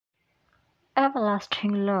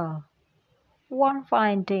Everlasting love. One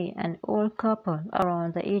fine day, an old couple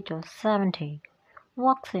around the age of 70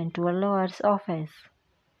 walks into a lawyer's office.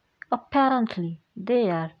 Apparently, they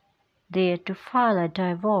are there to file a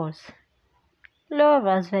divorce. Lawyer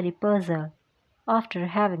was very puzzled after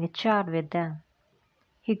having a chat with them.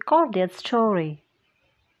 He got their story.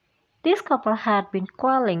 This couple had been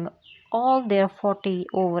quarreling all their 40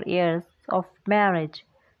 over years of marriage.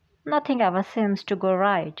 Nothing ever seems to go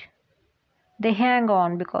right. They hang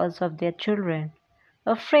on because of their children,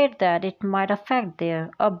 afraid that it might affect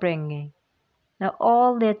their upbringing. Now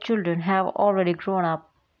all their children have already grown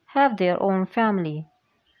up, have their own family.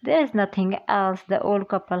 There is nothing else the old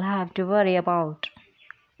couple have to worry about.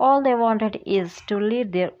 All they wanted is to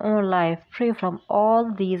lead their own life free from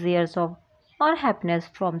all these years of unhappiness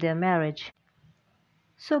from their marriage.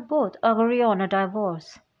 So both agree on a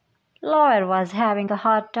divorce. Lawyer was having a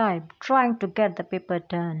hard time trying to get the paper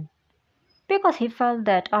done because he felt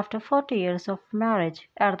that after 40 years of marriage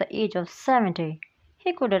at the age of 70,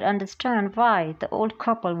 he couldn't understand why the old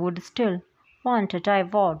couple would still want a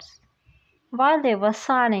divorce. While they were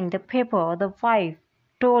signing the paper, the wife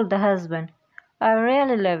told the husband, I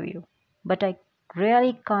really love you, but I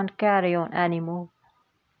really can't carry on anymore.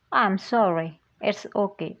 I'm sorry. It's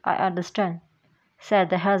okay. I understand, said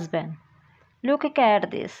the husband. Looking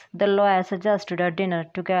at this, the lawyer suggested a dinner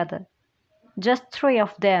together. Just three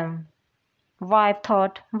of them. Wife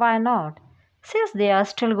thought, why not? Since they are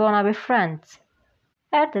still gonna be friends.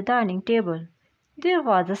 At the dining table, there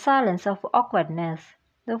was a silence of awkwardness.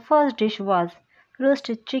 The first dish was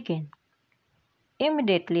roasted chicken.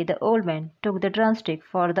 Immediately the old man took the drumstick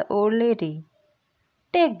for the old lady.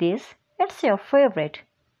 Take this, it's your favorite.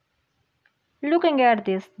 Looking at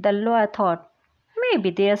this, the lawyer thought,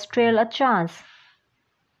 maybe there's still a chance.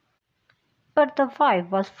 But the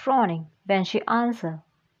wife was frowning when she answered,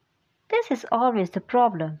 this is always the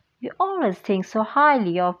problem. You always think so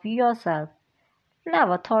highly of yourself.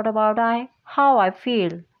 Never thought about how I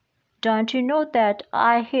feel. Don't you know that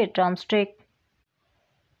I hate drumstick?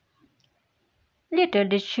 Little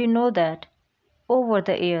did she know that, over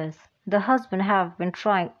the years, the husband have been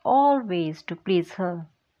trying all ways to please her.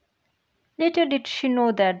 Little did she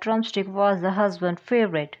know that drumstick was the husband's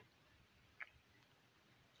favorite.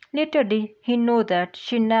 Little did he know that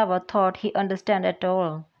she never thought he understand at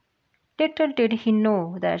all. Little did he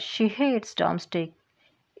know that she hates drumstick,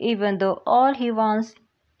 even though all he wants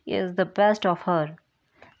is the best of her.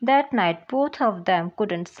 That night both of them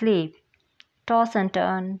couldn't sleep. Toss and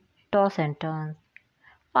turn, toss and turn.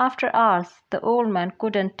 After hours, the old man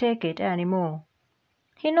couldn't take it any more.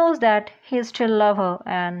 He knows that he still loves her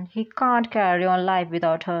and he can't carry on life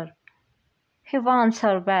without her. He wants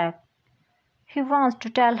her back. He wants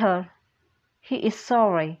to tell her he is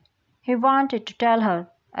sorry. He wanted to tell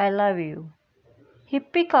her, I love you. He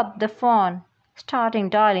picked up the phone, starting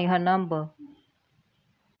dialing her number.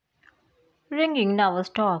 Ringing never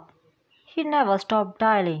stopped. He never stopped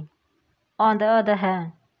dialing. On the other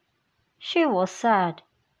hand, she was sad.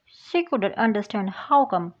 She couldn't understand how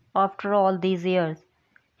come, after all these years,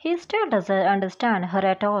 he still doesn't understand her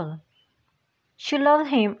at all. She loves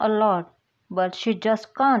him a lot, but she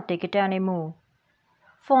just can't take it anymore.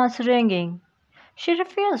 Phone's ringing. She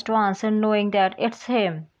refused to answer knowing that it's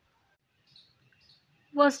him.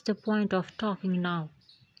 What's the point of talking now?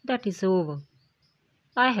 That is over.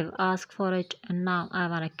 I have asked for it and now I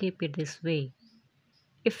wanna keep it this way.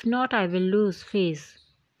 If not, I will lose face,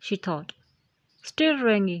 she thought. Still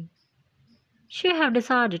ringing. She had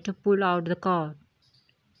decided to pull out the cord.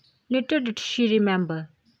 Little did she remember,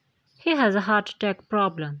 he has a heart attack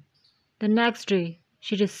problem. The next day,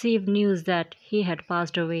 she received news that he had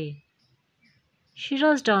passed away. She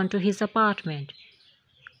rushed down to his apartment,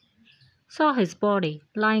 saw his body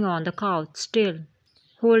lying on the couch still,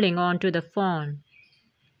 holding on to the phone.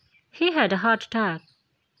 He had a heart attack,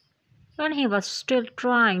 and he was still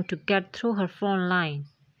trying to get through her phone line.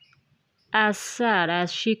 As sad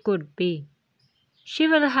as she could be, she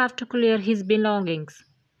will have to clear his belongings.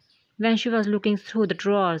 When she was looking through the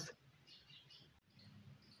drawers,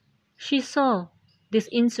 she saw this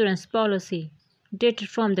insurance policy dated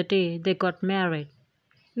from the day they got married,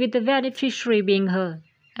 with the beneficiary being her,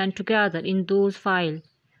 and together in those files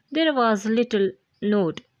there was a little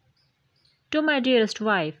note. To my dearest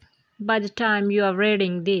wife, by the time you are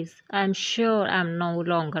reading this, I am sure I am no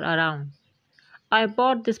longer around. I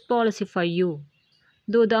bought this policy for you.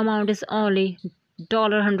 Though the amount is only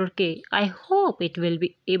 $100K, I hope it will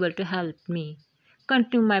be able to help me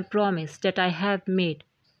continue my promise that I have made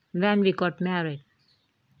when we got married.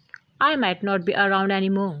 I might not be around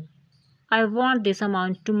anymore. I want this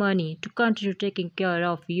amount of money to continue taking care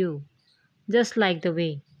of you. just like the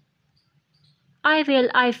way I will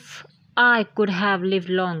if I could have lived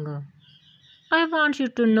longer. I want you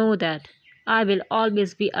to know that I will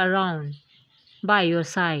always be around by your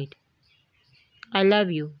side. I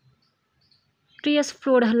love you. Tears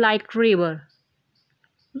flowed like river.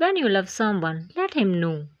 When you love someone, let him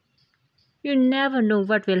know. You never know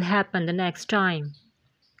what will happen the next time,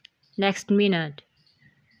 next minute.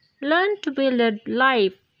 Learn to build a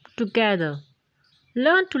life together.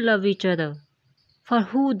 Learn to love each other for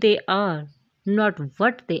who they are, not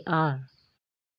what they are.